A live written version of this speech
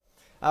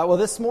Well,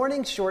 this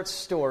morning's short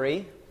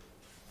story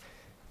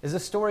is a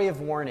story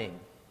of warning.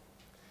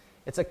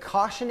 It's a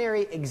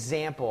cautionary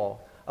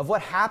example of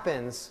what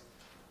happens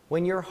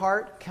when your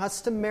heart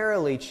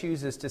customarily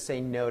chooses to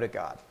say no to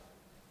God.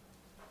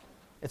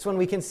 It's when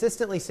we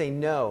consistently say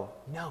no,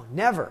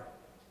 never,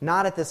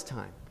 not at this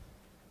time,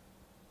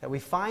 that we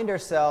find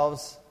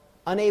ourselves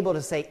unable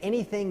to say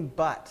anything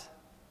but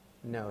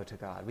no to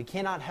God. We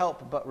cannot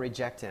help but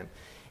reject Him.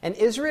 And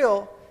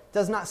Israel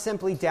does not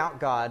simply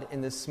doubt God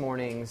in this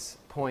morning's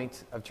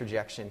point of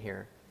trajectory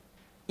here.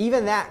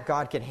 Even that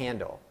God could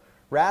handle.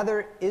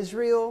 Rather,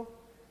 Israel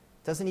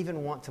doesn't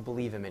even want to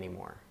believe Him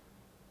anymore.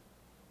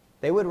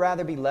 They would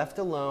rather be left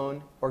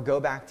alone or go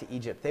back to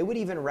Egypt. They would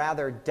even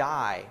rather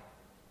die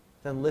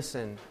than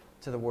listen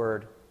to the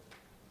word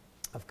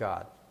of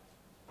God.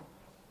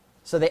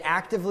 So they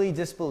actively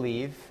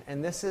disbelieve,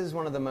 and this is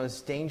one of the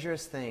most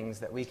dangerous things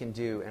that we can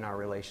do in our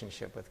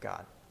relationship with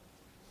God.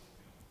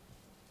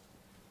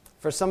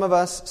 For some of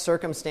us,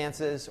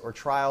 circumstances or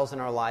trials in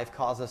our life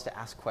cause us to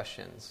ask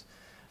questions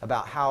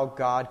about how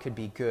God could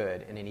be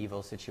good in an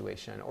evil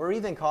situation, or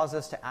even cause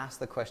us to ask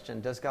the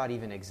question, does God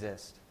even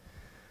exist?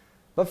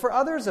 But for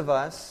others of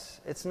us,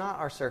 it's not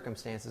our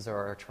circumstances or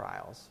our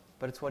trials,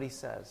 but it's what He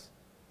says.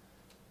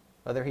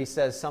 Whether He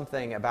says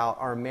something about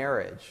our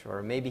marriage,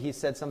 or maybe He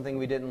said something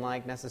we didn't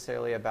like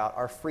necessarily about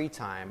our free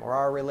time or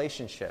our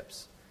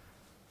relationships.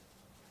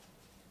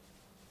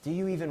 Do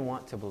you even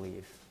want to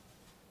believe?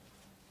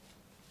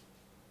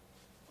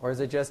 Or is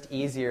it just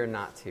easier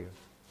not to?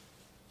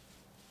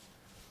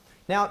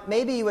 Now,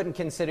 maybe you wouldn't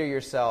consider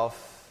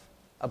yourself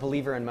a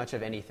believer in much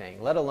of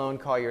anything, let alone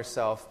call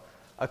yourself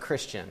a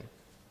Christian.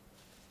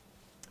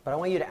 But I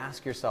want you to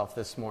ask yourself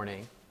this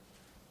morning,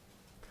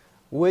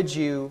 would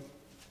you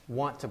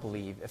want to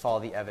believe if all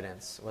the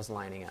evidence was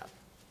lining up?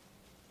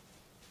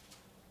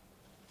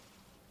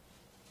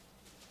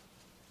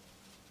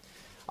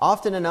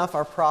 Often enough,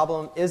 our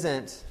problem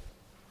isn't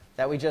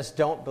that we just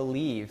don't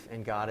believe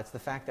in God. It's the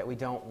fact that we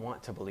don't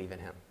want to believe in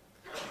Him.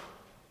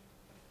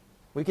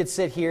 We could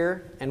sit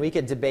here and we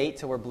could debate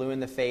till we're blue in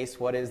the face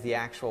what is the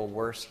actual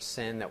worst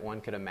sin that one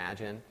could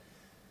imagine.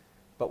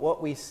 But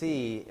what we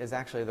see is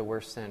actually the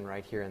worst sin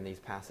right here in these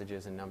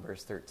passages in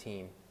Numbers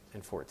 13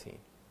 and 14.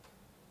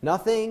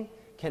 Nothing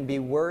can be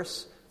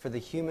worse for the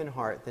human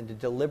heart than to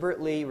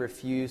deliberately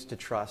refuse to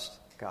trust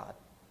God.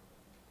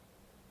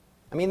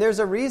 I mean, there's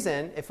a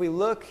reason, if we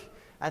look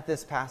at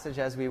this passage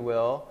as we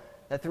will,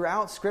 that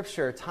throughout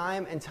Scripture,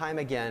 time and time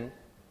again,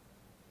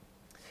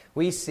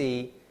 we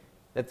see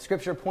that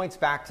Scripture points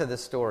back to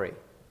this story.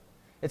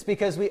 It's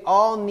because we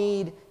all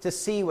need to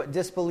see what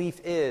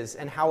disbelief is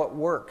and how it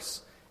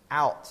works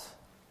out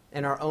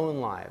in our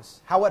own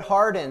lives, how it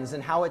hardens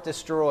and how it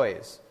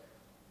destroys.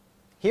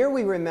 Here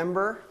we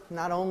remember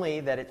not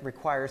only that it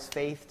requires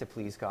faith to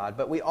please God,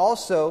 but we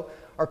also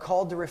are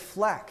called to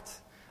reflect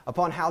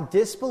upon how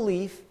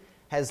disbelief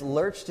has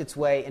lurched its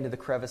way into the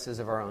crevices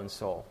of our own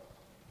soul.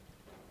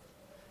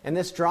 In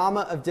this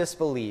drama of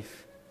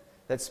disbelief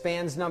that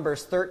spans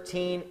Numbers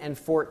 13 and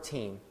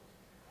 14,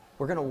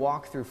 we're going to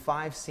walk through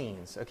 5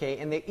 scenes, okay?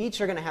 And they each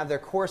are going to have their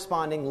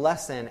corresponding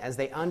lesson as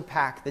they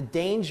unpack the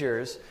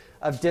dangers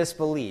of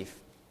disbelief.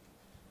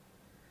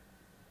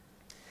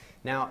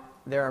 Now,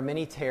 there are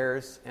many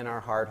tears in our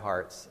hard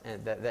hearts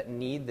that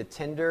need the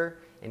tender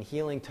and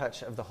healing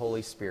touch of the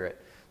Holy Spirit.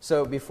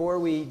 So before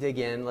we dig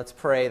in, let's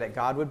pray that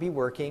God would be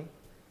working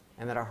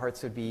and that our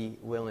hearts would be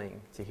willing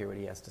to hear what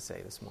He has to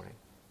say this morning.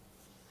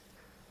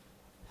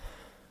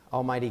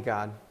 Almighty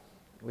God,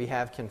 we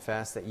have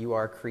confessed that You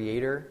are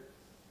Creator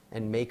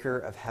and Maker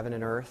of heaven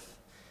and earth.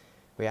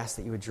 We ask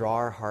that You would draw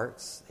our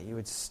hearts, that You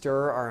would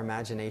stir our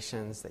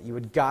imaginations, that You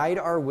would guide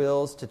our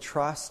wills to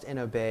trust and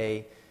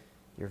obey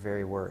Your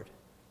very word.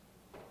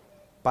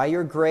 By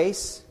Your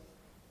grace,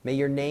 may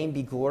Your name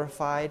be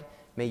glorified,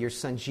 may Your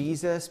Son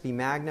Jesus be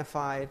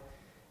magnified,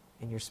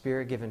 and Your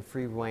Spirit given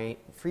free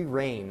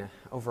rein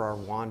over our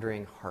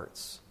wandering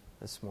hearts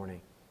this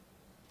morning.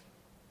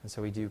 And so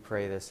we do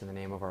pray this in the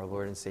name of our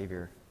Lord and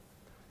Savior,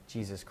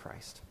 Jesus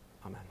Christ.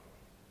 Amen.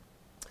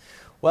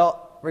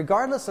 Well,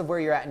 regardless of where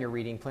you're at in your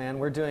reading plan,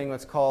 we're doing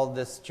what's called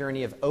this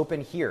journey of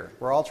Open Here.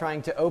 We're all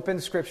trying to open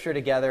Scripture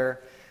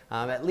together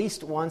at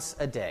least once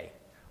a day.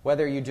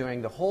 Whether you're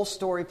doing the whole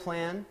story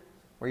plan,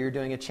 where you're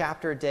doing a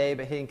chapter a day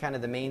but hitting kind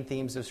of the main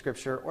themes of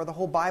Scripture, or the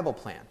whole Bible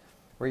plan,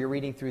 where you're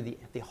reading through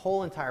the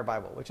whole entire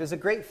Bible, which is a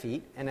great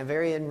feat and a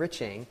very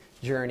enriching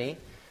journey.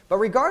 But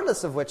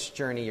regardless of which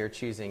journey you're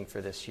choosing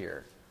for this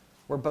year,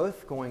 we're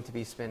both going to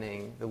be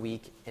spending the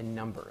week in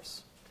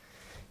Numbers.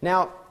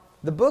 Now,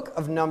 the book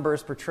of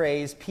Numbers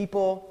portrays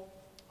people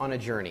on a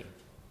journey.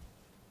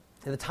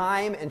 The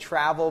time and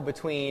travel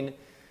between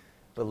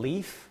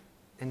belief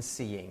and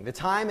seeing. The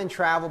time and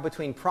travel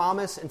between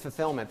promise and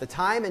fulfillment. The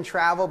time and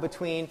travel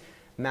between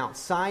Mount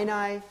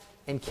Sinai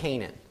and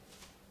Canaan.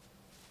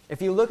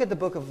 If you look at the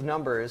book of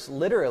Numbers,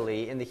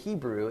 literally in the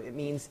Hebrew, it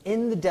means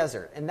in the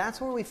desert. And that's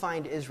where we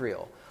find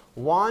Israel,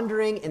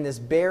 wandering in this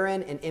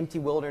barren and empty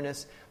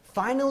wilderness,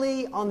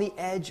 finally on the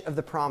edge of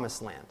the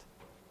promised land.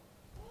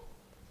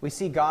 We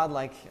see God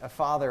like a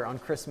father on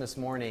Christmas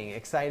morning,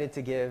 excited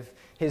to give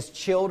his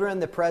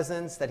children the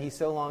presents that he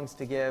so longs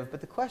to give.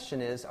 But the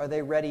question is, are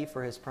they ready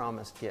for his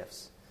promised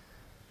gifts?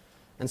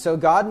 And so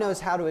God knows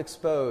how to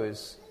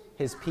expose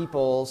his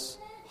people's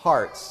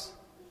hearts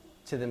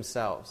to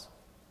themselves.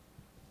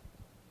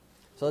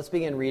 So let's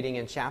begin reading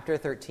in chapter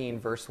 13,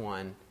 verse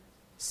 1,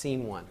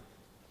 scene 1.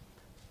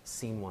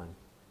 Scene 1.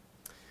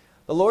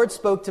 The Lord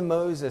spoke to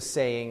Moses,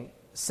 saying,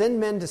 "Send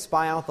men to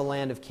spy out the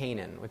land of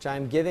Canaan, which I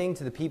am giving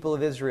to the people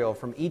of Israel.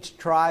 From each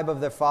tribe of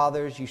their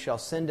fathers you shall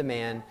send a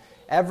man,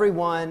 every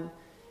one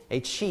a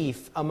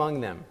chief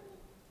among them."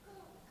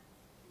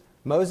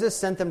 Moses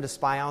sent them to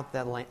spy out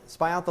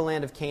the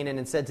land of Canaan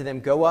and said to them,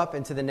 "Go up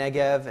into the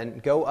Negev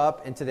and go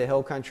up into the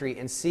hill country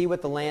and see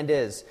what the land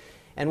is,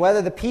 and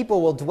whether the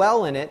people will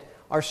dwell in it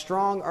are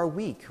strong or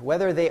weak,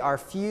 whether they are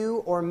few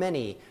or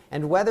many,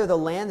 and whether the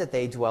land that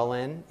they dwell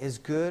in is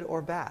good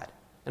or bad,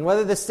 and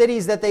whether the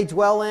cities that they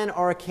dwell in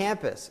are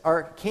camps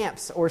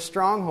or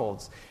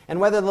strongholds, and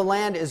whether the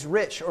land is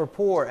rich or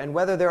poor, and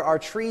whether there are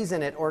trees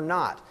in it or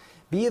not.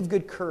 Be of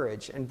good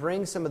courage and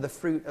bring some of the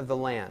fruit of the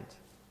land."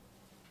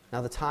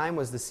 Now the time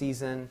was the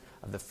season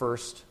of the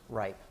first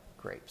ripe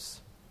grapes.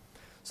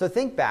 So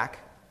think back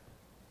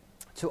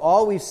to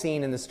all we've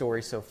seen in the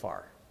story so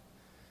far.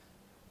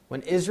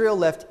 When Israel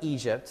left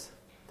Egypt,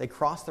 they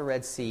crossed the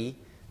Red Sea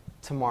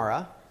to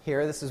Marah.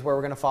 Here, this is where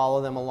we're going to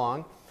follow them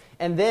along.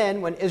 And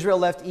then, when Israel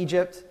left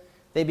Egypt,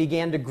 they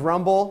began to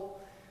grumble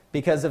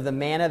because of the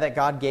manna that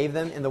God gave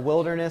them in the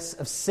wilderness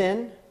of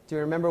Sin. Do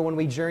you remember when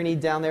we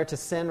journeyed down there to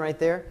Sin right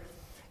there?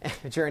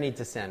 Journeyed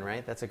to Sin,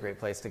 right? That's a great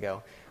place to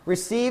go.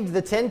 Received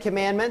the 10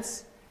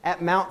 Commandments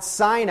at Mount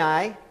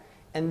Sinai,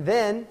 and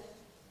then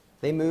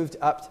they moved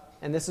up,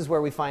 and this is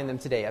where we find them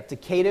today, up to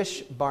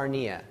Kadesh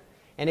Barnea.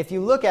 And if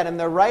you look at them,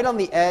 they're right on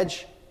the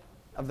edge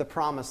of the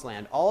promised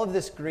land. All of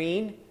this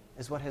green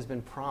is what has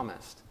been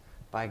promised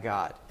by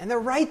God. And they're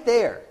right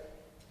there.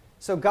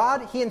 So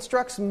God, he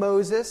instructs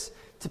Moses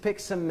to pick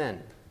some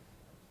men.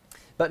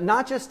 But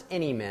not just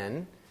any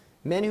men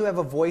who have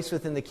a voice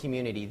within the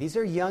community. These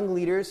are young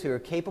leaders who are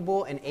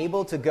capable and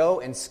able to go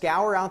and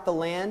scour out the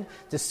land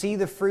to see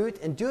the fruit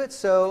and do it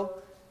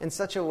so in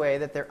such a way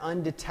that they're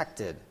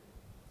undetected.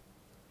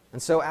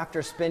 And so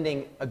after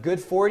spending a good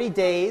 40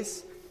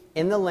 days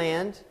in the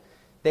land,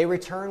 they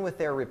return with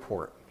their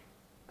report.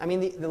 I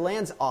mean, the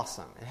land's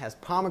awesome. It has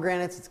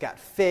pomegranates, it's got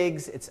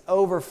figs, it's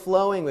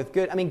overflowing with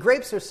good. I mean,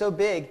 grapes are so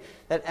big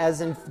that, as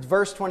in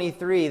verse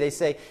 23, they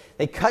say,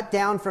 they cut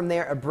down from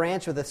there a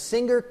branch with a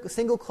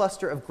single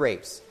cluster of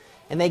grapes,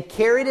 and they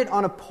carried it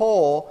on a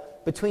pole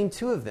between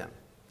two of them.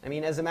 I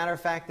mean, as a matter of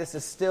fact, this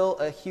is still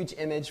a huge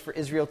image for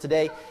Israel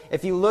today.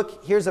 If you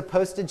look, here's a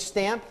postage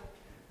stamp.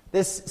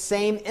 This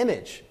same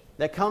image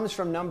that comes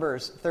from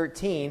Numbers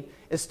 13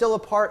 is still a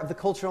part of the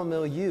cultural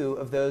milieu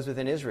of those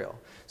within Israel.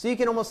 So you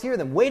can almost hear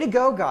them. Way to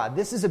go, God.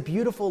 This is a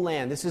beautiful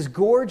land. This is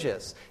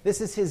gorgeous. This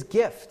is his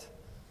gift.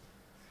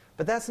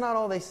 But that's not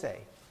all they say.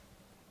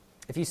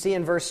 If you see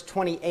in verse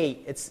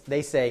 28,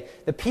 they say,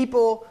 "The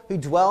people who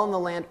dwell in the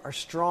land are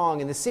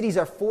strong, and the cities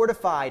are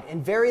fortified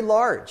and very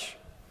large."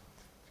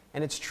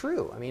 And it's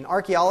true. I mean,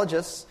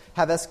 archaeologists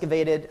have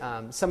excavated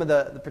some of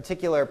the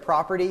particular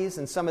properties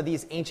in some of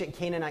these ancient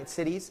Canaanite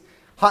cities.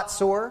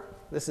 Hatzor,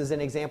 this is an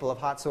example of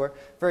Hatzor,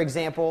 for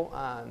example,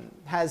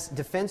 has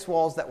defense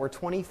walls that were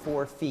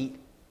 24 feet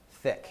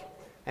thick.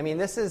 I mean,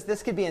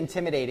 this could be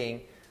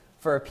intimidating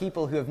for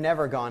people who have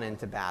never gone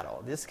into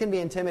battle. This can be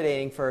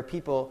intimidating for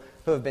people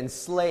who have been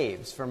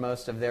slaves for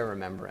most of their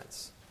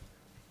remembrance.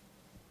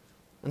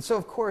 And so,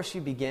 of course,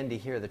 you begin to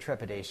hear the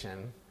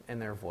trepidation in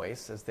their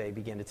voice as they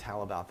begin to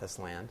tell about this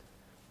land.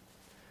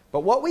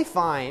 But what we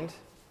find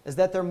is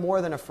that they're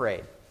more than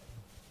afraid.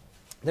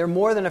 They're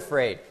more than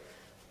afraid.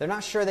 They're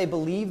not sure they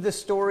believe the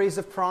stories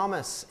of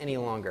promise any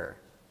longer.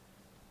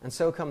 And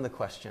so come the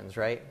questions,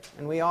 right?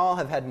 And we all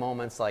have had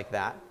moments like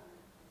that.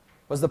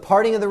 Was the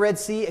parting of the Red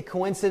Sea a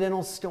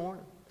coincidental storm?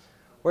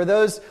 Were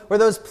those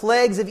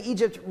plagues of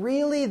Egypt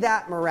really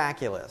that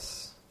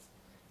miraculous?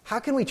 How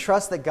can we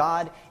trust that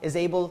God is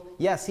able,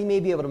 yes, he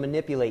may be able to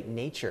manipulate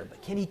nature,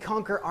 but can he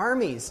conquer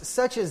armies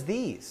such as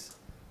these?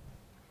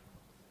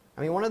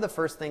 I mean, one of the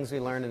first things we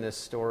learn in this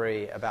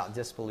story about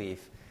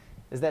disbelief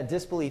is that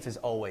disbelief is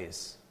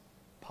always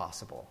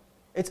possible.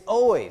 It's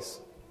always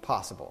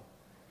possible.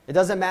 It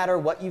doesn't matter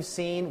what you've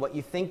seen, what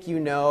you think you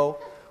know,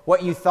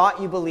 what you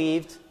thought you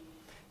believed.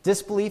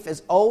 Disbelief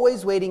is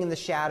always waiting in the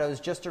shadows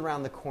just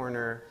around the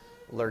corner,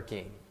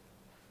 lurking.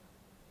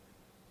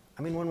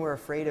 I mean, when we're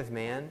afraid of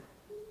man,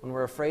 when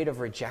we're afraid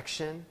of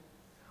rejection,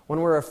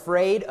 when we're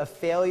afraid of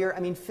failure, I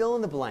mean, fill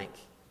in the blank.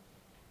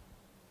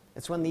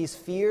 It's when these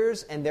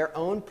fears and their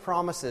own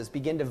promises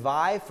begin to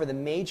vie for the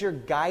major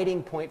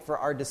guiding point for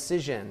our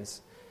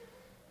decisions,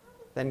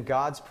 then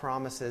God's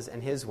promises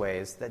and his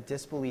ways, that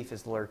disbelief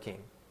is lurking.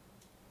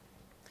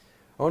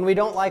 Or when we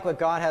don't like what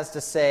God has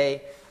to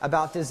say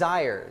about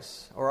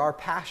desires or our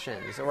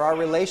passions or our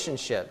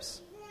relationships,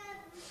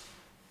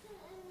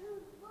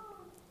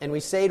 and we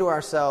say to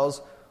ourselves,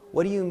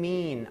 "What do you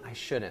mean I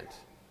shouldn't?"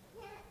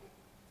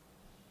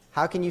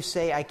 How can you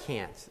say I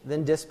can't?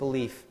 Then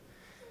disbelief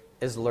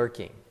is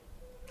lurking.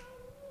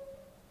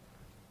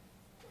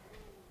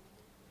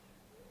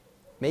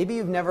 Maybe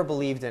you've never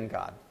believed in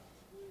God.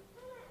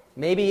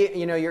 Maybe,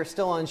 you're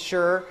still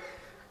unsure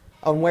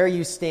on where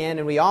you stand,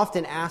 and we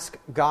often ask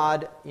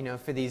God,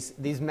 for these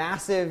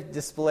massive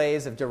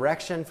displays of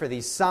direction, for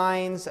these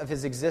signs of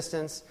His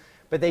existence,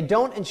 but they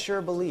don't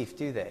ensure belief,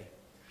 do they?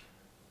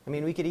 I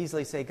mean, we could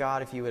easily say,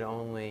 God, if you would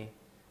only,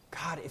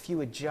 God, if you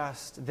would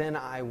just, then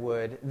I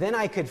would, then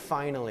I could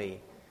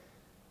finally.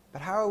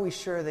 But how are we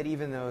sure that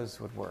even those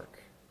would work?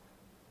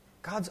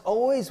 God's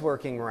always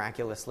working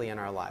miraculously in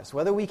our lives,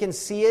 whether we can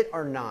see it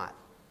or not.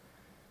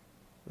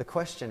 The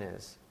question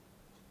is,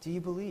 do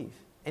you believe?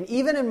 And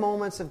even in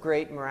moments of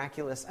great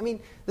miraculous,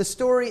 the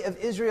story of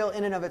Israel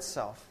in and of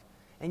itself,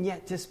 and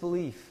yet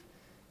disbelief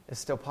is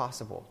still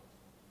possible.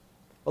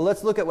 Well,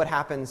 let's look at what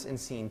happens in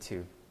scene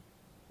 2.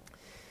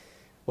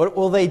 What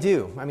will they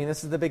do?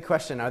 This is the big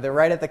question. Are they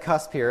right at the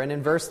cusp here? And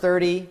in verse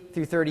 30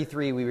 through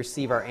 33, we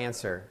receive our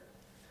answer.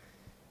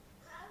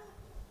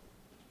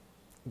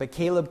 But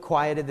Caleb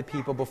quieted the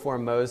people before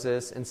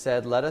Moses and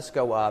said, "Let us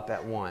go up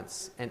at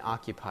once and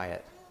occupy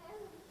it,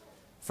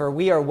 for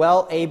we are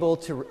well able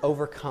to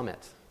overcome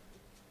it."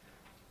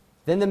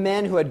 Then the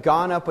men who had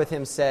gone up with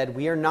him said,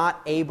 "We are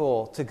not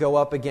able to go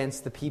up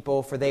against the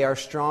people, for they are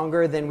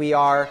stronger than we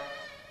are."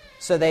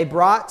 So they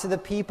brought to the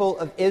people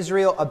of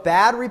Israel a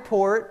bad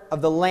report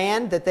of the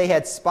land that they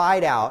had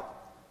spied out,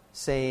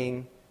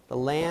 saying, "The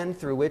land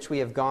through which we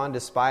have gone to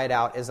spy it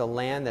out is a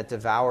land that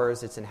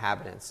devours its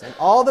inhabitants. And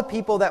all the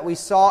people that we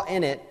saw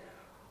in it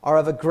are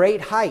of a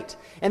great height.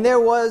 And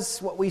there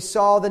was what we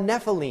saw, the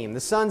Nephilim,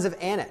 the sons of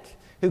Anak,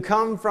 who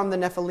come from the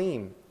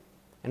Nephilim.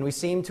 And we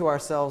seemed to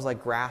ourselves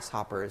like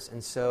grasshoppers,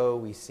 and so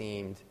we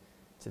seemed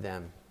to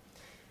them."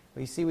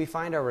 Well, you see, we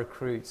find our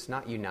recruits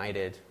not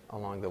united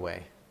along the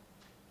way.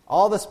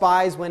 All the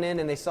spies went in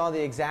and they saw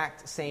the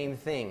exact same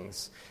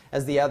things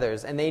as the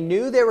others. And they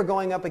knew they were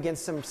going up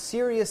against some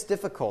serious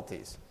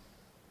difficulties.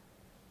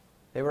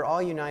 They were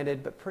all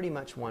united, but pretty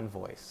much one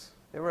voice.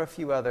 There were a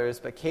few others,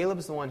 but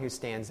Caleb's the one who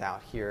stands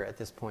out here at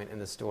this point in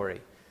the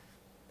story.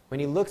 When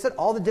he looks at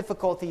all the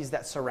difficulties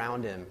that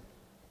surround him,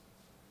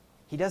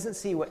 he doesn't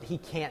see what he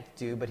can't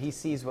do, but he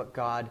sees what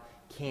God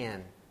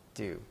can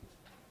do.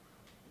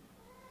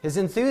 His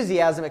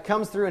enthusiasm, it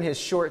comes through in his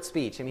short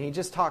speech. He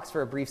just talks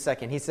for a brief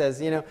second. He says,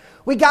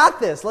 "We got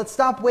this. Let's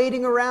stop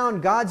waiting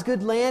around. God's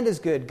good land is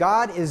good.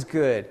 God is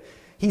good.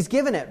 He's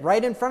given it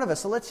right in front of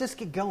us, so let's just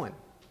get going."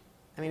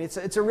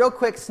 It's a real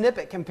quick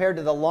snippet compared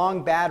to the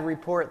long bad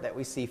report that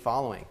we see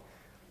following.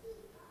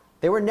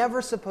 They were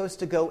never supposed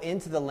to go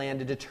into the land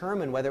to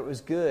determine whether it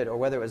was good or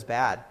whether it was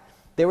bad.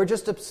 They were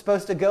just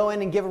supposed to go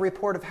in and give a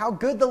report of how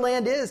good the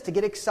land is, to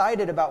get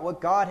excited about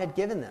what God had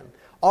given them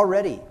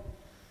already.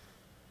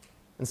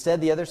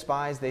 Instead, the other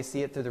spies, they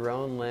see it through their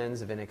own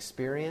lens of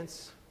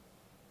inexperience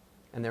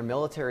and their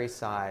military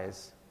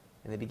size,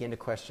 and they begin to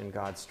question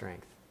God's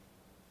strength.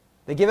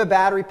 They give a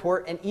bad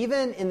report, and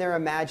even in their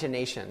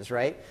imaginations,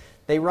 right,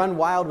 they run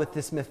wild with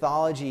this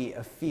mythology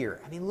of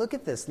fear. Look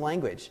at this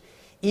language.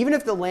 Even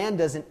if the land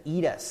doesn't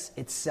eat us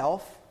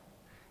itself,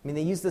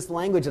 they use this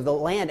language of the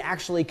land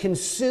actually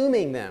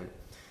consuming them.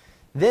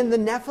 Then the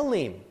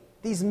Nephilim,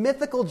 these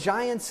mythical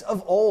giants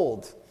of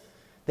old,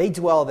 they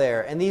dwell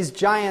there. And these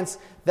giants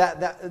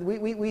that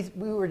we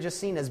were just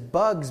seen as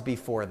bugs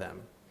before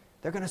them.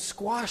 They're going to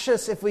squash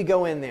us if we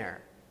go in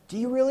there. Do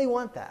you really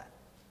want that?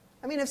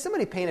 If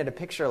somebody painted a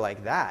picture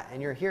like that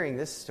and you're hearing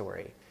this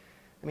story,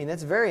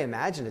 that's very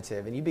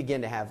imaginative, and you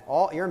begin to have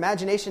your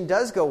imagination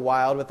does go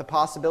wild with the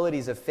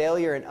possibilities of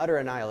failure and utter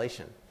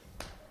annihilation.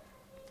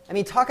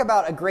 Talk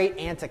about a great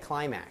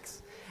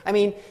anticlimax.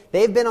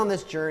 They've been on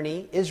this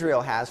journey,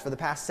 Israel has, for the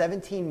past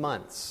 17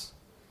 months.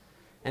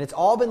 And it's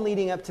all been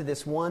leading up to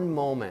this one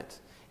moment.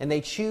 And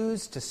they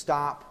choose to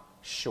stop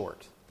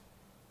short.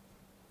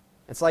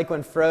 It's like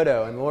when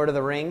Frodo in Lord of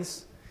the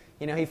Rings,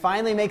 he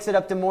finally makes it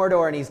up to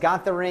Mordor and he's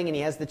got the ring and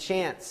he has the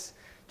chance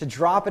to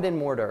drop it in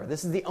Mordor.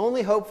 This is the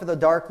only hope for the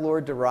Dark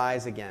Lord to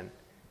rise again.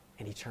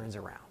 And he turns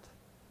around.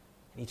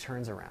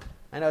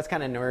 I know it's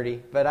kind of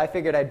nerdy, but I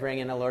figured I'd bring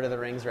in a Lord of the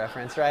Rings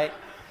reference, right?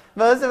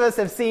 Most of us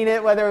have seen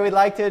it, whether we'd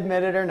like to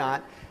admit it or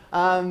not.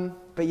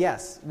 But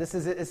yes,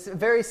 it's a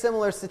very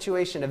similar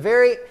situation,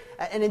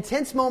 an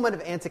intense moment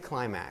of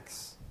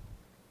anticlimax.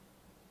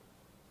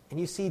 And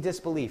you see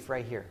disbelief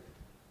right here.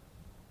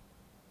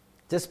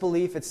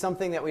 Disbelief, it's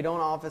something that we don't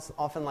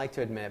often like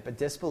to admit, but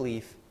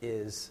disbelief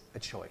is a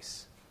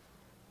choice.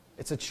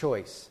 It's a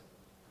choice.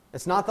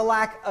 It's not the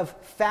lack of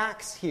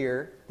facts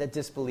here that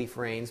disbelief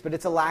reigns, but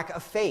it's a lack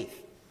of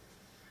faith.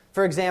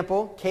 For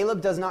example,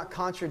 Caleb does not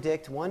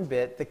contradict one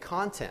bit the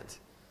content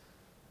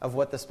of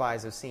what the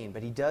spies have seen,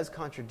 but he does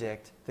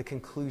contradict the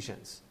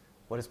conclusions,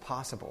 what is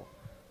possible.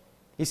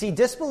 You see,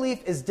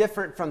 disbelief is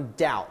different from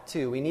doubt,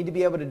 too. We need to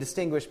be able to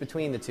distinguish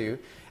between the two.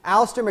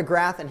 Alistair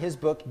McGrath, in his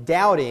book,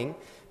 Doubting,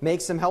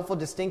 makes some helpful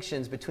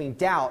distinctions between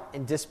doubt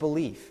and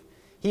disbelief.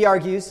 He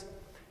argues,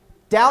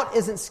 doubt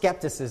isn't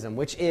skepticism,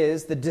 which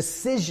is the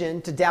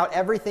decision to doubt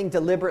everything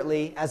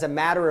deliberately as a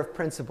matter of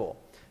principle.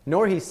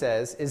 Nor, he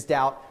says, is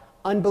doubt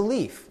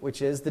unbelief,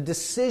 which is the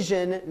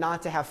decision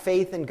not to have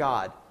faith in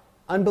God.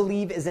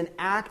 Unbelief is an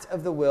act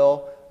of the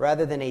will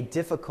rather than a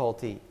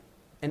difficulty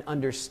in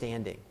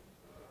understanding.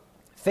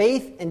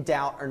 Faith and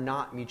doubt are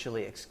not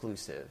mutually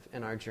exclusive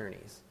in our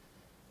journeys,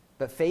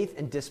 but faith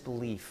and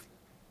disbelief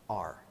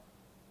are.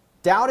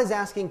 Doubt is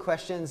asking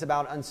questions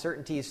about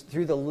uncertainties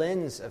through the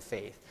lens of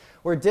faith,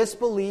 where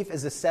disbelief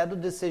is a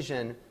settled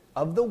decision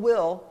of the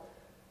will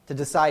to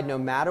decide no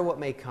matter what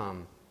may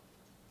come,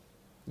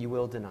 you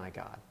will deny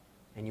God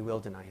and you will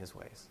deny his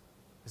ways.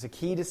 There's a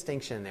key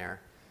distinction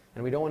there,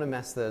 and we don't want to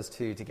mess those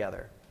two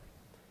together.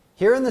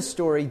 Here in the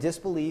story,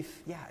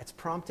 disbelief, it's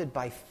prompted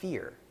by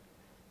fear.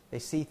 They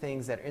see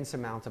things that are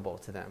insurmountable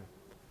to them.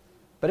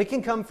 But it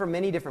can come from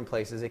many different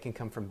places. It can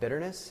come from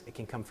bitterness. It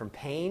can come from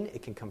pain.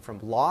 It can come from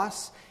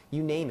loss.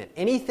 You name it.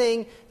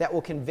 Anything that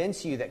will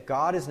convince you that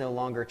God is no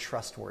longer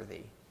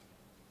trustworthy.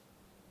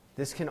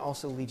 This can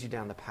also lead you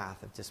down the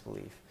path of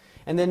disbelief.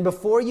 And then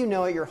before you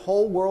know it, your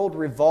whole world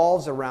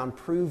revolves around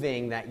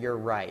proving that you're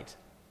right.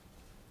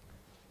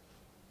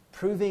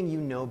 Proving you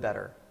know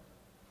better.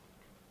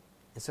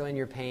 And so in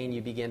your pain,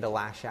 you begin to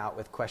lash out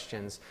with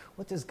questions.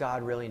 What does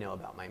God really know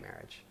about my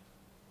marriage?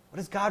 What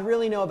does God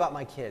really know about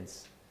my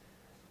kids?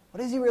 What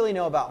does he really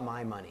know about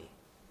my money?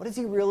 What does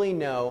he really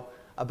know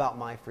about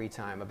my free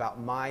time, about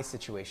my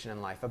situation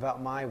in life,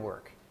 about my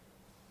work?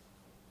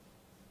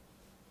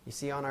 You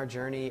see, on our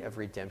journey of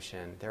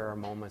redemption, there are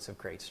moments of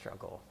great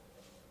struggle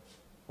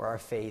where our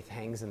faith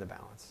hangs in the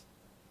balance.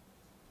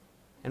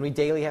 And we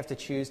daily have to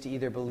choose to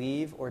either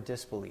believe or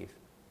disbelieve.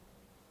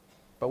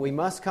 But we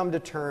must come to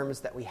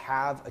terms that we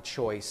have a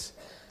choice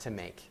to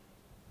make.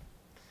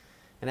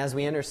 And as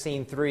we enter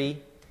scene 3,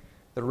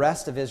 the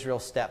rest of Israel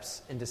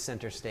steps into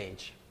center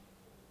stage.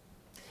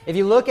 If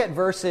you look at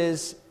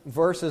verses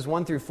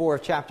 1 through 4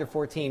 of chapter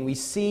 14, we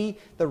see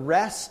the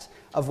rest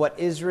of what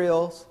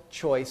Israel's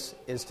choice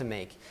is to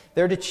make.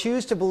 They're to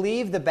choose to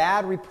believe the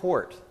bad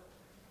report.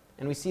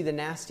 And we see the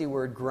nasty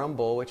word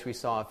grumble, which we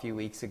saw a few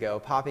weeks ago,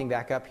 popping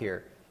back up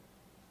here.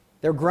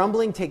 Their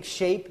grumbling takes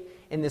shape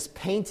in this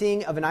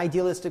painting of an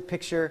idealistic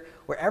picture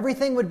where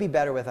everything would be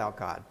better without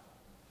God.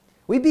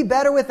 We'd be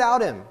better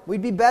without him.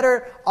 We'd be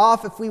better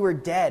off if we were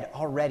dead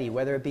already,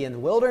 whether it be in the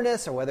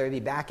wilderness or whether it be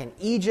back in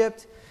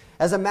Egypt.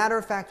 As a matter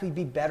of fact, we'd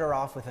be better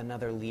off with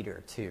another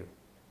leader too.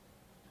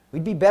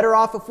 We'd be better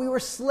off if we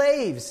were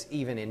slaves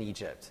even in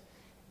Egypt.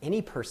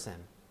 Any person,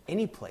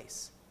 any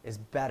place is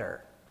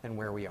better than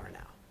where we are now.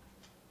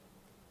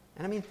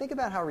 And I mean, think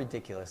about how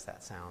ridiculous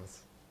that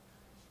sounds.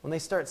 When they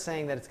start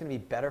saying that it's going to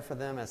be better for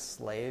them as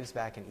slaves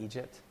back in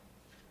Egypt.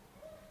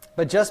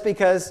 But just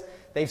because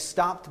they've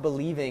stopped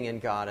believing in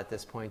God at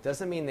this point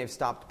doesn't mean they've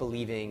stopped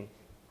believing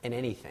in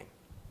anything.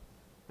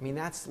 I mean,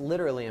 that's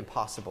literally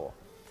impossible.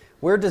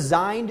 We're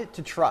designed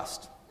to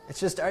trust.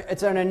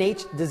 It's an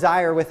innate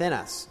desire within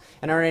us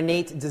and our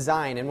innate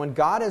design. And when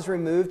God is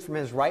removed from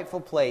his rightful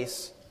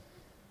place,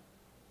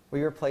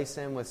 we replace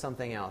him with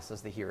something else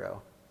as the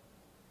hero.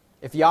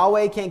 If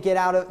Yahweh can't get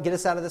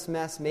us out of this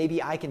mess,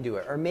 maybe I can do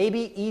it. Or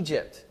maybe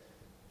Egypt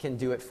can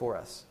do it for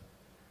us.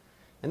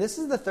 And this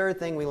is the third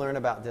thing we learn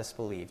about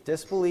disbelief.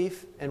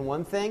 Disbelief in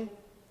one thing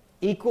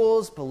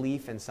equals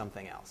belief in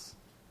something else.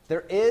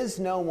 There is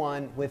no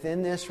one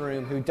within this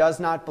room who does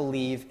not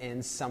believe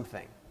in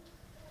something.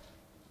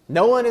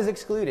 No one is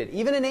excluded.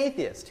 Even an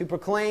atheist who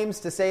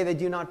proclaims to say they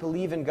do not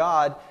believe in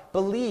God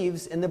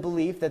believes in the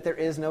belief that there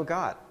is no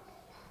God.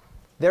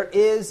 There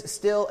is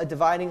still a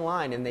dividing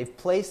line, and they've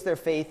placed their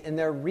faith in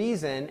their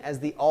reason as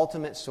the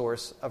ultimate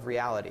source of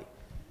reality.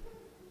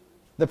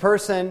 The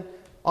person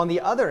on the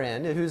other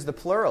end, who's the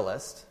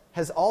pluralist,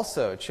 has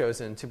also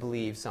chosen to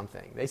believe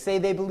something. They say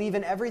they believe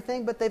in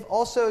everything, but they've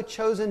also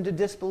chosen to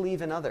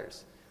disbelieve in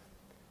others.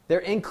 Their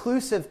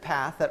inclusive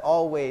path that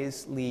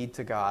always lead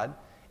to God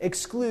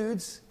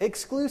excludes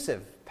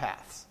exclusive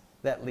paths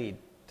that lead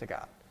to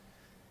God.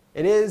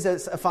 It is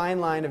a fine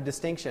line of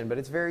distinction, but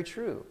it's very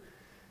true.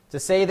 To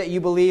say that you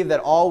believe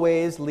that all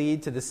ways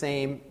lead to the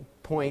same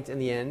point in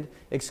the end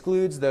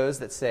excludes those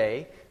that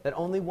say that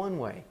only one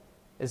way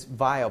is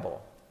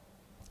viable.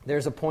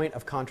 There's a point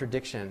of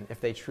contradiction if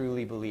they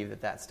truly believe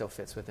that that still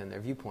fits within their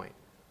viewpoint.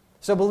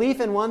 So belief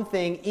in one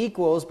thing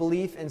equals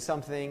belief in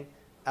something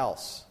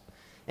else.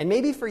 And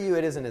maybe for you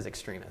it isn't as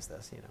extreme as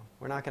this.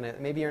 We're not going to.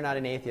 Maybe you're not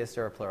an atheist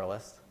or a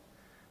pluralist.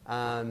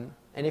 And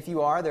if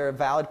you are, there are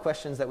valid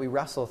questions that we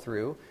wrestle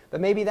through. But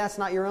maybe that's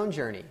not your own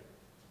journey.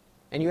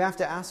 And you have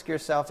to ask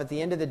yourself at the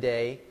end of the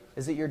day,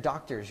 is it your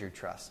doctors you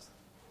trust?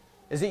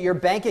 Is it your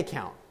bank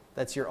account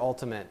that's your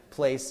ultimate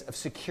place of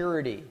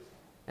security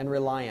and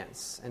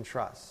reliance and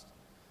trust?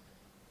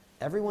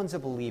 Everyone's a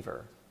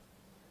believer.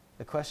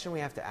 The question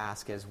we have to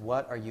ask is,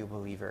 what are you a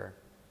believer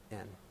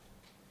in?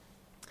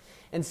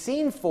 And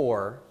scene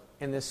 4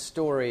 in this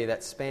story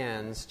that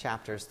spans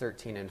chapters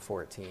 13 and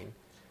 14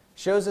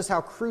 shows us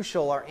how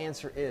crucial our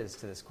answer is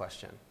to this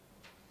question.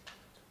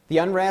 The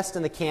unrest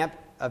in the camp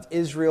of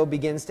Israel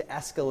begins to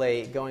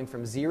escalate, going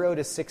from 0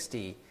 to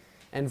 60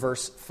 in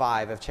verse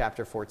 5 of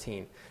chapter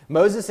 14.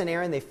 Moses and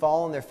Aaron, they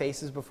fall on their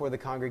faces before the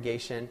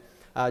congregation,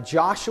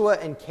 Joshua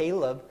and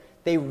Caleb,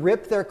 they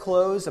rip their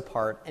clothes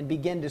apart and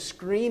begin to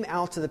scream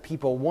out to the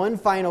people one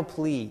final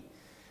plea.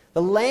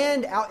 The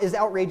land is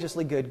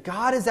outrageously good.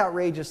 God is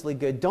outrageously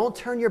good. Don't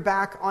turn your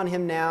back on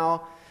him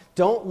now.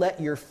 Don't let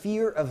your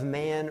fear of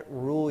man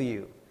rule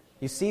you.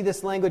 You see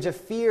this language of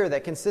fear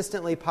that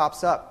consistently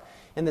pops up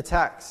in the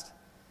text.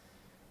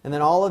 And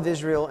then all of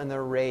Israel in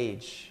their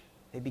rage,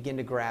 they begin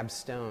to grab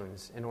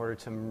stones in order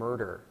to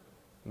murder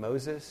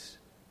Moses,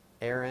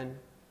 Aaron,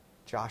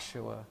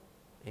 Joshua,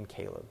 and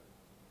Caleb.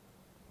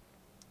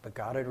 But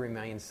God had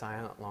remained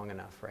silent long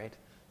enough, right?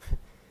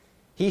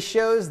 He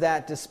shows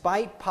that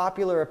despite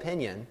popular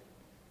opinion,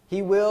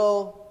 he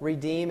will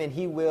redeem and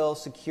he will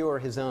secure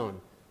his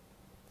own.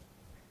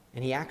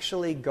 And he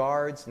actually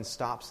guards and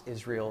stops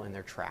Israel in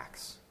their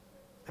tracks.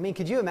 I mean,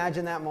 could you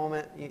imagine that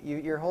moment?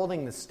 You're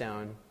holding the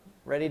stone,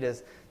 ready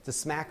to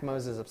smack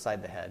Moses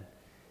upside the head.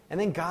 And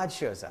then God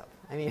shows up.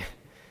 I mean,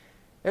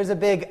 there's a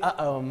big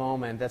uh-oh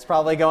moment that's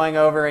probably going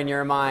over in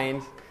your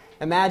mind.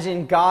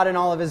 Imagine God in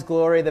all of his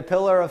glory, the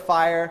pillar of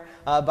fire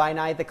by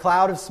night, the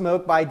cloud of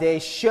smoke by day,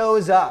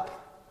 shows up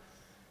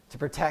to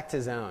protect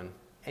his own.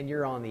 And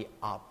you're on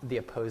the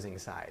opposing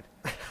side.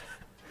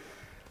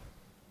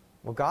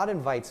 Well, God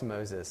invites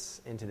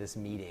Moses into this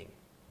meeting.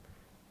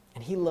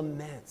 And he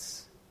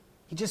laments.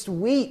 He just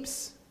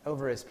weeps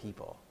over his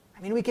people.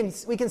 I mean, we can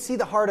see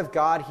the heart of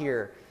God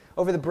here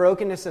over the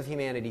brokenness of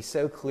humanity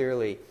so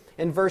clearly.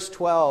 In verse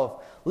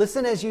 12,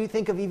 listen as you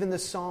think of even the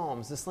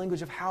Psalms, this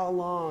language of how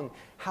long,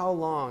 how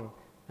long.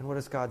 And what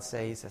does God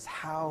say? He says,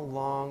 how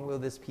long will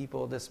this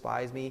people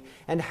despise me?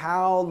 And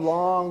how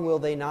long will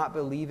they not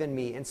believe in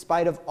me, in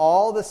spite of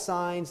all the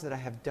signs that I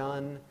have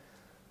done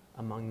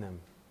among them?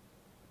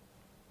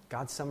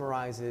 God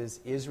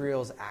summarizes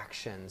Israel's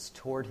actions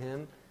toward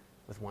him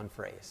with one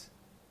phrase.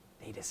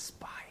 They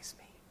despise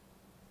me.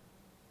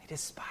 They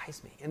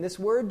despise me. And this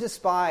word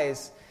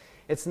despise,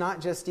 it's not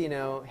just,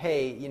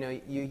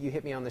 hey, you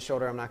hit me on the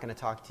shoulder, I'm not going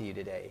to talk to you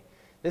today.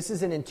 This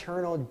is an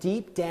internal,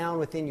 deep down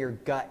within your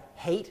gut,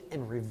 hate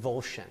and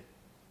revulsion.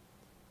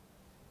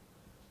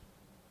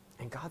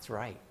 And God's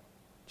right.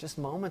 Just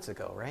moments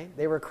ago, right?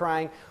 They were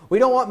crying, we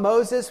don't want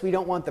Moses, we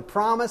don't want the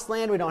promised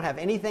land, we don't have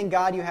anything,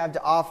 God, you have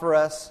to offer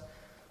us.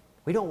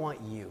 We don't want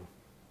you.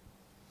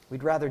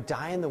 We'd rather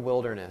die in the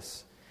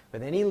wilderness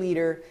with any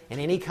leader in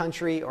any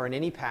country or in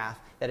any path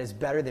that is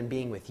better than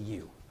being with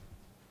you.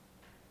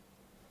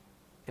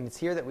 And it's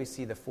here that we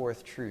see the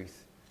fourth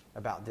truth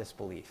about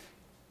disbelief.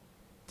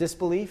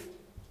 Disbelief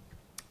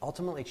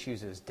ultimately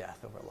chooses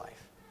death over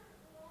life.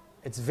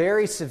 It's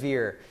very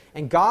severe.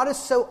 And God is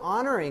so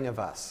honoring of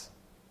us.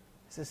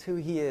 This is who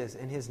he is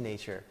in his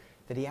nature,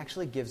 that he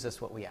actually gives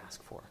us what we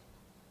ask for.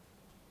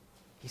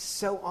 He's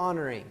so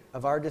honoring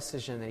of our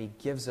decision that he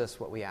gives us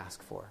what we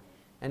ask for.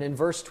 And in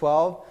verse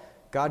 12,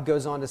 God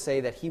goes on to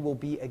say that he will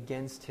be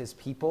against his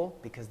people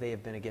because they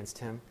have been against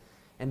him.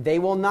 And they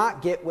will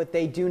not get what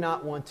they do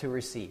not want to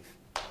receive.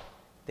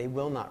 They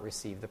will not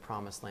receive the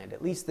promised land,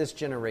 at least this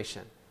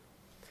generation.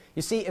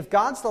 You see, if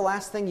God's the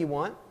last thing you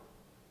want,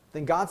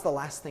 then God's the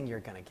last thing you're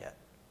going to get.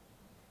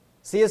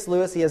 C.S.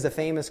 Lewis, he has a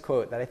famous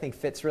quote that I think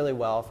fits really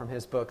well from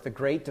his book, The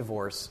Great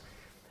Divorce.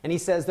 And he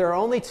says, there are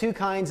only two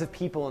kinds of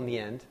people in the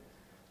end.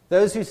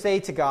 Those who say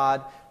to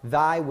God,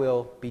 thy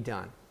will be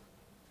done.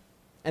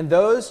 And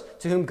those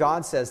to whom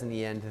God says in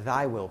the end,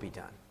 thy will be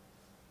done.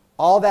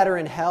 All that are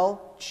in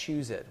hell,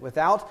 choose it.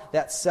 Without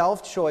that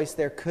self-choice,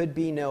 there could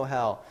be no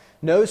hell.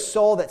 No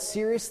soul that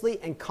seriously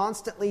and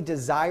constantly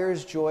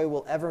desires joy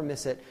will ever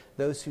miss it.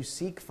 Those who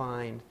seek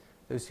find.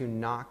 Those who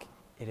knock,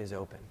 it is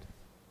opened.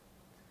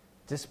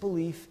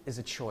 Disbelief is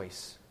a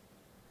choice.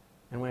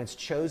 And when it's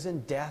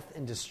chosen, death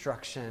and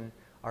destruction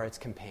are its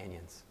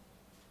companions.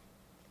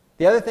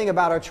 The other thing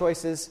about our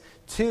choices,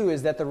 too,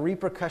 is that the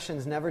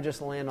repercussions never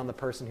just land on the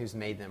person who's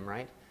made them,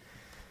 right?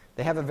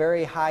 They have a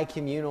very high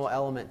communal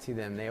element to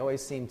them. They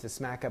always seem to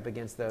smack up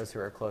against those who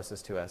are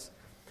closest to us.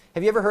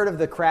 Have you ever heard of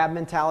the crab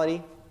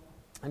mentality?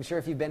 I'm sure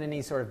if you've been in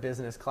any sort of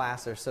business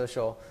class or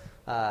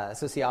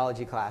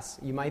sociology class,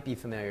 you might be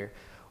familiar.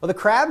 Well, the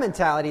crab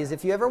mentality is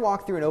if you ever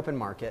walk through an open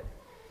market,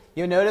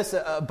 you'll notice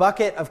a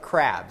bucket of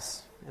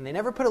crabs, and they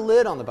never put a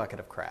lid on the bucket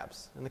of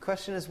crabs. And the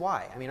question is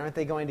why? I mean, aren't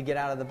they going to get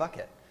out of the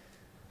bucket?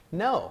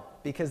 No,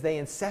 because they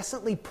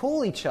incessantly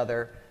pull each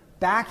other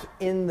back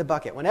in the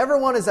bucket. Whenever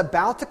one is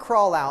about to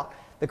crawl out,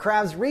 the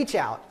crabs reach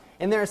out,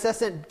 and they're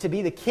incessant to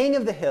be the king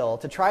of the hill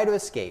to try to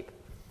escape.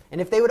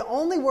 And if they would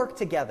only work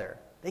together,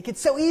 they could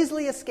so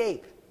easily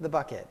escape the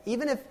bucket,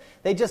 even if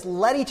they just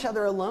let each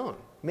other alone.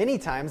 Many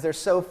times they're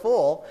so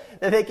full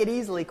that they could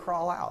easily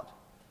crawl out.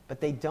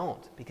 But they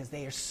don't, because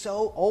they are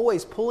so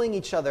always pulling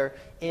each other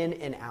in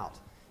and out,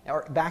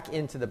 or back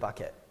into the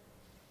bucket.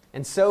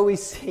 And so we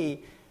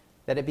see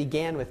that it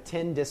began with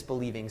 10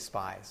 disbelieving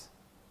spies.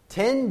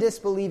 10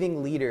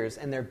 disbelieving leaders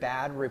and their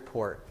bad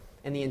report,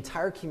 and the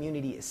entire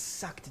community is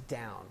sucked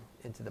down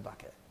into the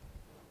bucket.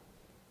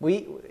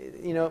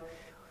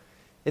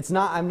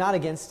 I'm not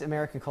against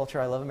American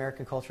culture. I love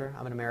American culture.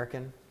 I'm an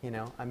American.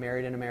 I'm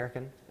married an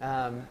American.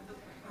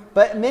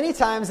 But many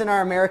times in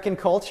our American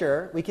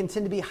culture, we can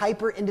tend to be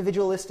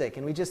hyper-individualistic,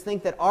 and we just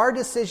think that our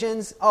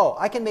decisions,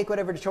 I can make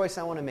whatever choice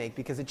I want to make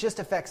because it just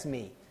affects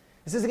me.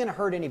 This isn't going to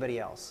hurt anybody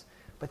else.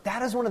 But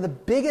that is one of the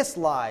biggest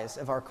lies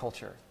of our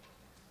culture.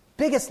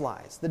 Biggest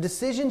lies. The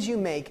decisions you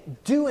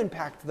make do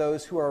impact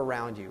those who are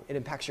around you. It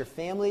impacts your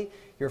family,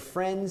 your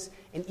friends,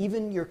 and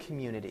even your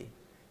community,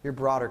 your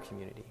broader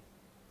community.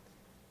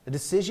 The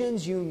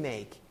decisions you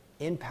make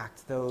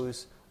impact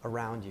those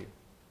around you.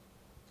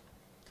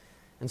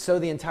 And so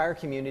the entire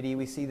community,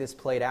 we see this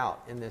played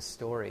out in this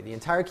story. The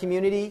entire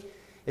community,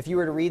 if you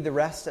were to read the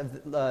rest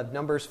of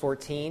Numbers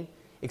 14,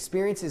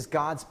 experiences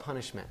God's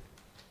punishment.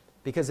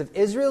 Because of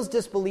Israel's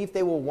disbelief,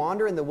 they will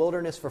wander in the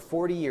wilderness for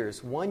 40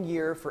 years, 1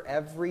 year for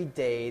every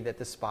day that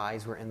the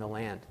spies were in the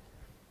land.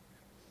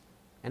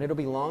 And it'll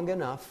be long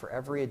enough for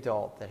every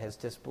adult that has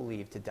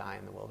disbelieved to die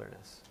in the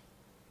wilderness.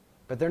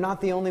 But they're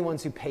not the only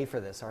ones who pay for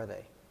this, are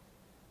they?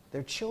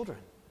 Their children.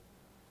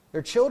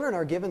 Their children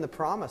are given the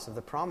promise of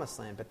the promised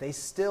land, but they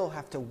still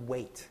have to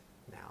wait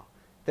now.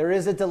 There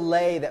is a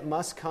delay that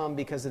must come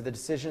because of the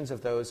decisions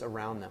of those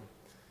around them.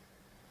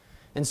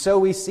 And so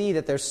we see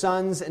that their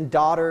sons and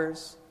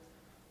daughters,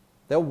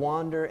 they'll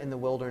wander in the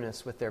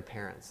wilderness with their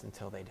parents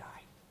until they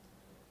die.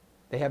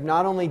 They have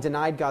not only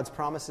denied God's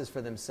promises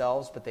for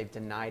themselves, but they've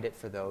denied it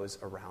for those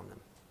around them.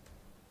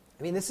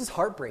 I mean, this is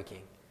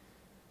heartbreaking.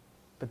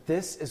 But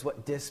this is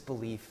what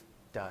disbelief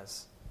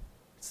does.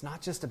 It's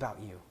not just about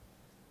you.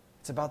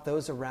 It's about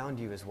those around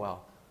you as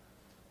well.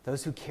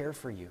 Those who care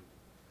for you.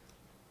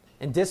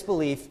 And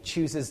disbelief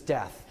chooses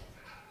death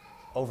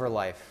over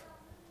life.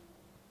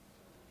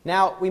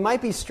 Now, we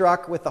might be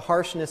struck with the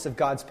harshness of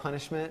God's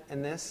punishment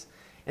in this.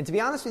 And to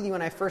be honest with you,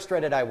 when I first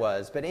read it, I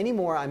was. But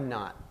anymore, I'm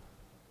not.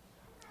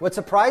 What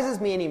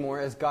surprises me anymore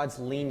is God's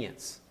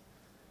lenience.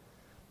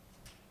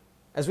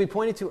 As we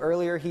pointed to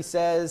earlier, he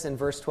says in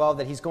verse 12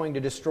 that he's going to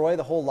destroy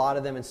the whole lot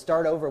of them and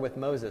start over with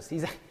Moses.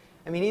 He's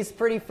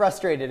pretty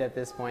frustrated at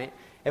this point,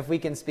 if we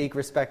can speak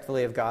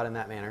respectfully of God in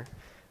that manner.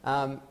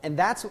 And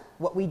that's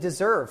what we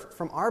deserve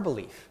from our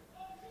belief,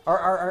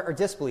 our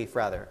disbelief,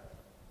 rather.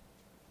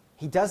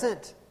 He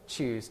doesn't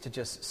choose to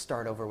just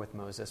start over with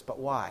Moses, but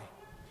why?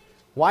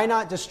 Why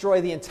not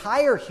destroy the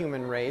entire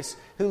human race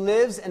who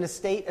lives in a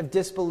state of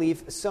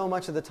disbelief so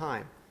much of the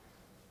time?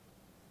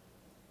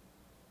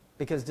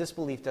 Because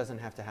disbelief doesn't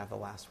have to have the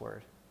last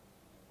word.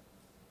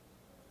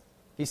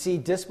 You see,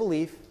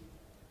 disbelief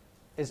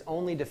is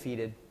only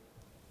defeated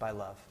by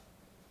love.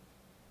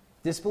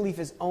 Disbelief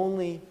is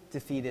only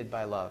defeated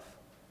by love.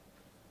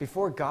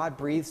 Before God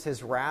breathes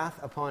his wrath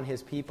upon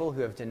his people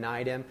who have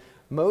denied him,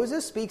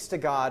 Moses speaks to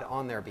God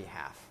on their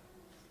behalf.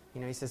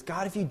 He says,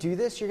 God, if you do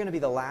this, you're going to be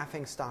the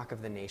laughing stock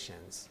of the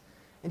nations.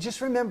 And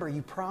just remember,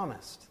 you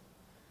promised.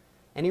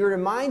 And he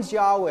reminds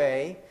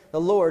Yahweh, the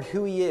Lord,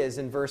 who he is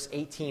in verse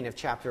 18 of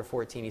chapter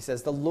 14. He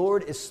says, the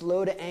Lord is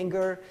slow to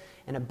anger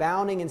and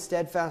abounding in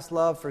steadfast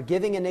love,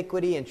 forgiving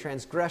iniquity and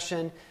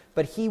transgression,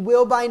 but he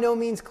will by no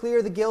means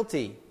clear the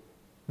guilty,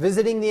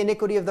 visiting the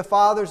iniquity of the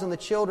fathers on the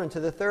children to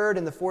the third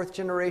and the fourth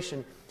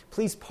generation.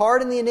 Please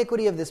pardon the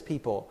iniquity of this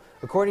people,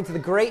 according to the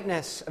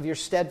greatness of your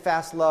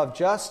steadfast love,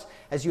 just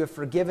as you have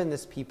forgiven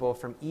this people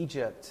from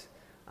Egypt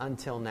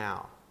until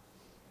now.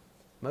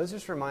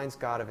 Moses reminds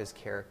God of his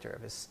character,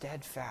 of his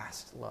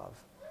steadfast love.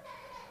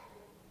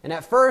 And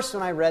at first,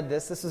 when I read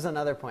this was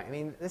another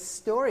point. This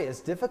story is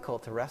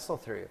difficult to wrestle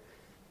through.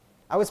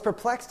 I was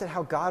perplexed at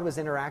how God was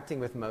interacting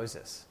with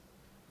Moses.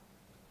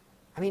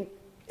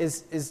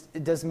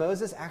 Does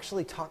Moses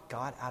actually talk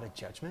God out of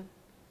judgment?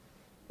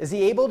 Is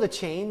he able to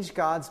change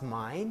God's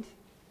mind?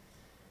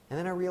 And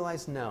then I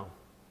realized, no.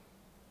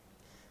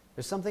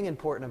 There's something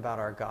important about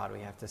our God we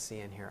have to see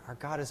in here. Our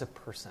God is a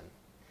person.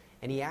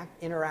 And he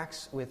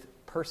interacts with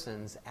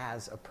persons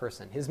as a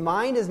person. His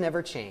mind has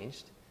never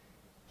changed.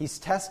 He's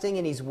testing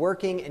and he's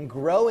working and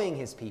growing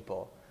his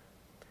people.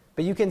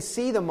 But you can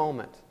see the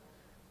moment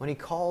when he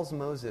calls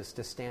Moses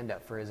to stand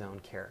up for his own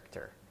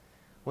character.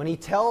 When he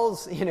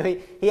tells,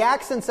 he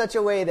acts in such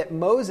a way that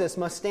Moses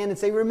must stand and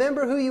say,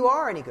 remember who you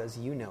are. And he goes,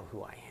 you know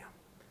who I am.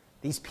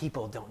 These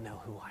people don't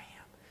know who I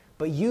am.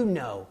 But you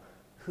know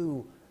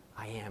who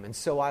I am. And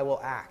so I will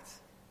act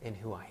in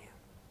who I am.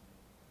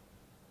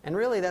 And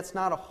really, that's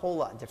not a whole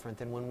lot different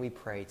than when we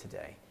pray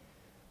today.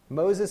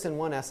 Moses, in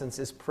one essence,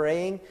 is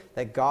praying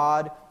that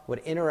God would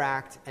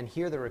interact and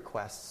hear the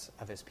requests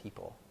of his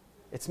people.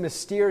 It's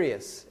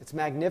mysterious. It's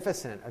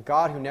magnificent. A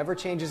God who never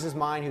changes his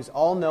mind, who's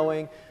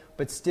all-knowing,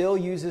 but still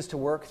chooses to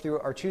work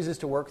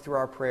through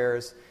our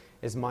prayers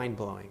is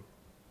mind-blowing.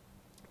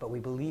 But we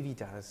believe he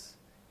does,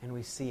 and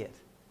we see it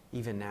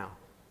even now.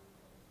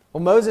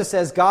 Well, Moses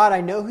says, God,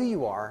 I know who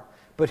you are,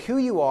 but who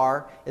you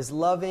are is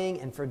loving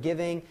and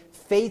forgiving,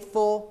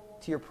 faithful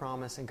to your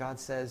promise. And God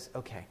says,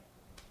 okay.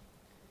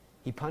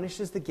 He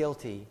punishes the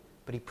guilty,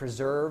 but he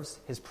preserves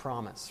his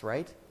promise,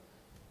 right?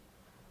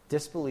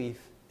 Disbelief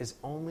is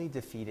only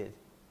defeated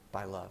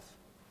by love.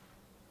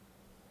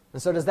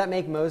 And so does that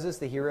make Moses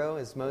the hero?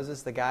 Is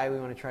Moses the guy we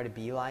want to try to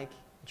be like,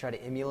 try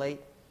to emulate?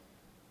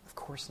 Of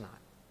course not.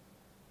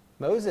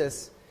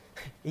 Moses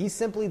He's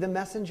simply the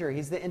messenger.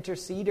 He's the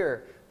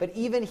interceder. But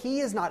even he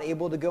is not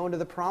able to go into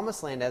the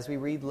promised land, as we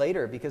read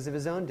later, because of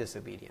his own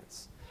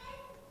disobedience.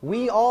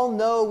 We all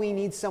know we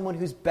need someone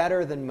who's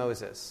better than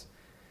Moses.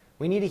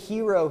 We need a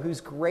hero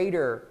who's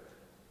greater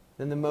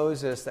than the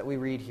Moses that we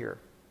read here.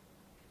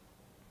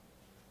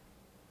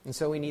 And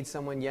so we need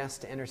someone, yes,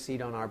 to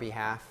intercede on our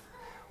behalf.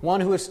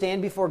 One who will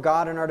stand before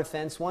God in our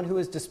defense. One who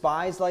is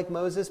despised like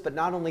Moses, but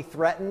not only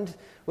threatened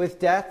with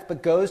death,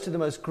 but goes to the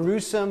most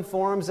gruesome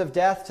forms of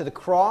death, to the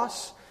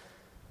cross.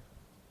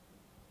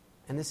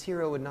 And this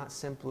hero would not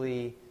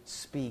simply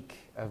speak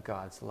of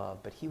God's love,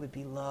 but he would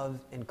be love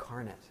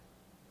incarnate.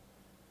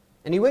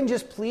 And he wouldn't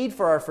just plead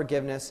for our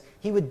forgiveness,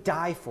 he would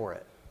die for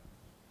it.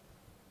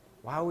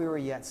 While we were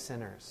yet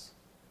sinners,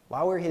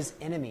 while we were his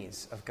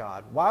enemies of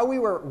God, while we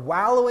were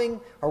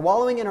wallowing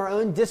in our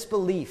own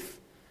disbelief,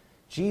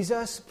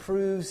 Jesus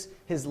proves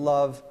his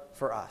love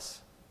for us.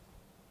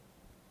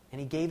 And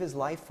he gave his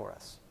life for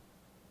us.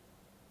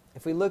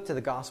 If we look to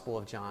the Gospel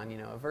of John,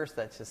 a verse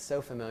that's just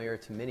so familiar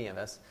to many of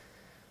us,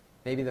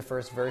 maybe the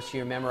first verse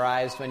you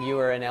memorized when you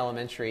were in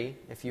elementary,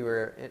 if you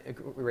were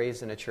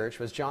raised in a church,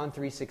 was John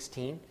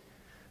 3:16.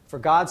 For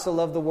God so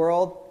loved the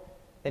world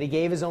that he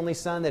gave his only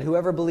Son, that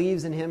whoever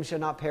believes in him shall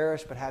not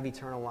perish but have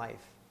eternal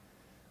life.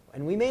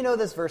 And we may know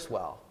this verse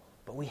well,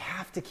 but we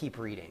have to keep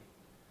reading.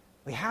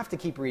 We have to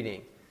keep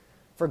reading.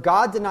 For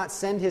God did not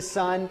send his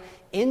Son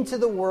into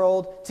the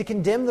world to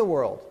condemn the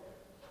world,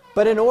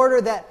 but in order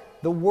that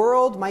the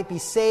world might be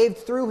saved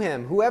through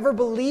him. Whoever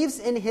believes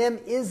in him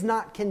is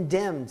not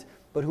condemned,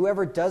 but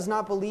whoever does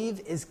not believe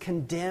is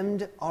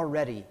condemned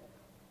already,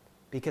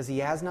 because he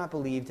has not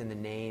believed in the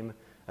name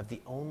of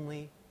the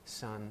only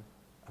Son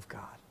of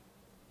God.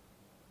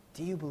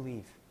 Do you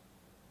believe?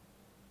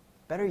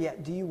 Better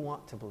yet, do you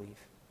want to believe?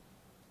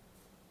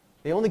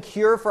 The only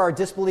cure for our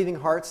disbelieving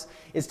hearts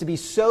is to be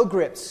so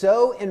gripped,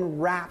 so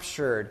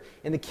enraptured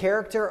in the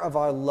character of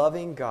our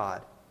loving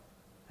God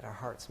that our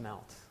hearts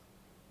melt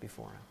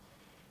before him.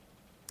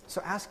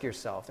 So ask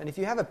yourself, and if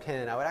you have a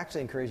pen, I would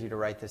actually encourage you to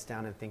write this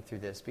down and think through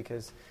this,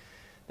 because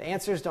the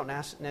answers don't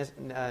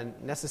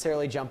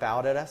necessarily jump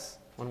out at us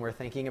when we're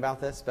thinking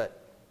about this,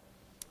 but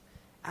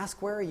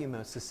ask, where are you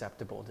most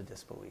susceptible to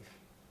disbelief?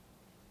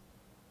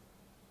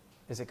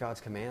 Is it God's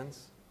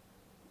commands?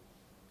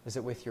 Is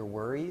it with your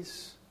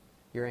worries,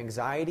 your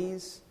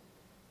anxieties,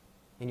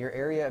 in your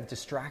area of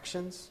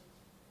distractions?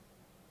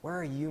 Where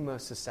are you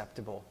most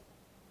susceptible?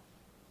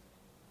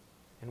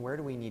 And where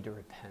do we need to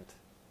repent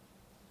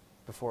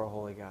before a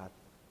holy God?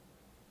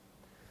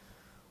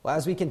 Well,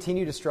 as we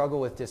continue to struggle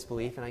with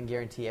disbelief, and I can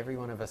guarantee every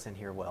one of us in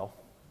here will,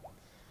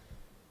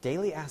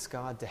 daily ask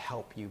God to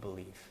help you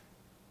believe.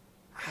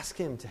 Ask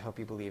him to help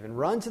you believe, and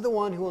run to the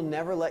one who will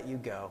never let you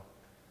go,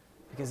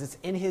 because it's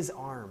in his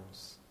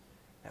arms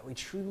that we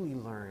truly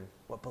learn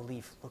what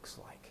belief looks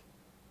like.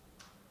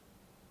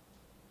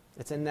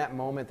 It's in that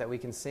moment that we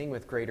can sing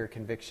with greater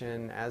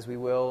conviction, as we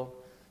will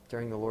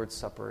during the Lord's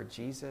Supper,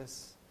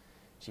 Jesus,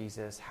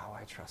 Jesus, how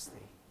I trust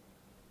thee.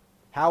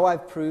 How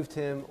I've proved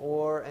him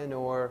o'er and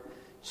o'er.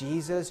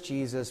 Jesus,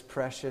 Jesus,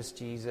 precious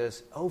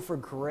Jesus. Oh, for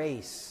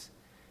grace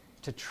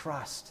to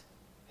trust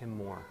him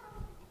more.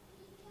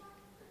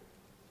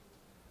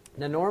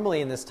 Now,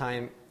 normally in this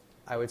time,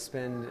 I would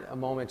spend a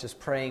moment just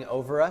praying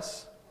over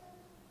us.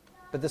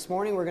 But this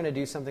morning, we're going to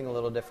do something a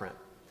little different.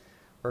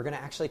 We're going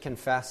to actually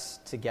confess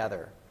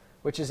together,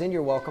 which is in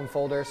your welcome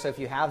folder. So if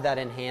you have that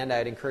in hand,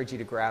 I'd encourage you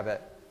to grab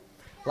it.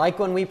 Like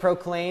when we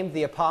proclaimed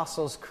the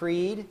Apostles'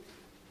 Creed,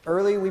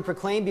 early we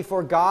proclaimed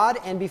before God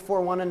and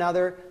before one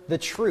another the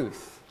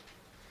truth.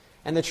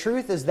 And the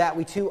truth is that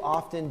we too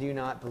often do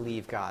not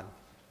believe God,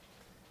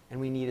 and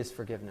we need his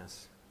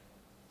forgiveness.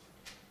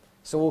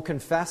 So we'll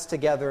confess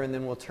together, and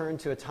then we'll turn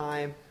to a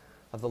time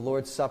of the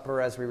Lord's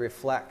Supper as we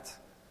reflect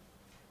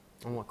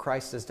on what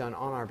Christ has done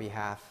on our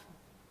behalf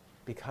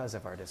because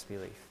of our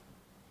disbelief.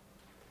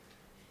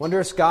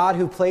 Wondrous God,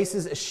 who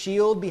places a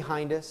shield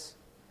behind us,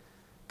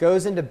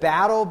 goes into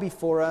battle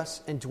before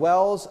us, and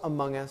dwells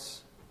among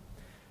us,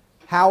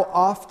 how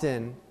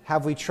often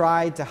have we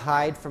tried to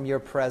hide from your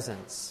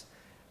presence?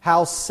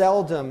 How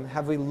seldom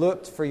have we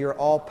looked for your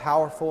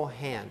all-powerful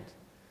hand?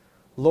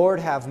 Lord,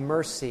 have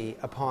mercy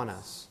upon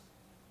us.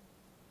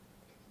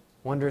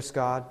 Wondrous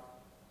God,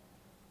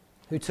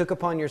 who took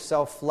upon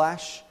yourself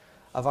flesh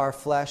of our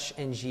flesh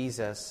in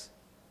Jesus,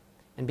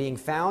 and being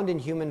found in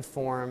human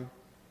form,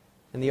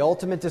 and the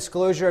ultimate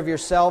disclosure of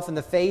yourself in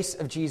the face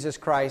of Jesus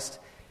Christ,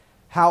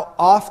 how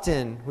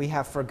often we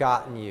have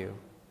forgotten you.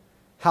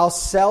 How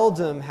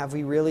seldom have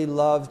we really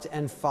loved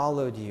and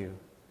followed you.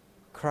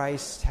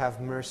 Christ,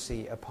 have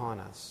mercy upon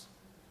us.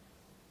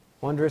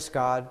 Wondrous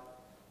God,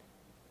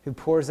 who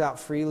pours out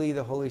freely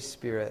the Holy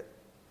Spirit,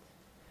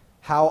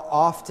 how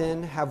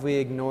often have we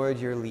ignored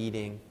your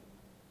leading?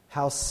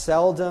 How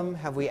seldom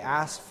have we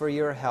asked for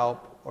your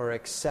help or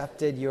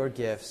accepted your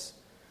gifts?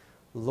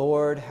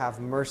 Lord, have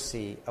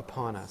mercy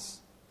upon us.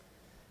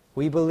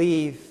 We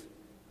believe,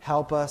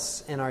 help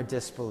us in our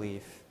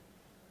disbelief.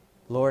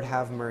 Lord,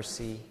 have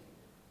mercy.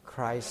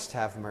 Christ,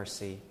 have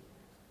mercy.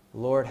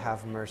 Lord,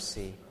 have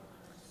mercy.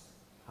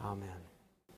 Amen.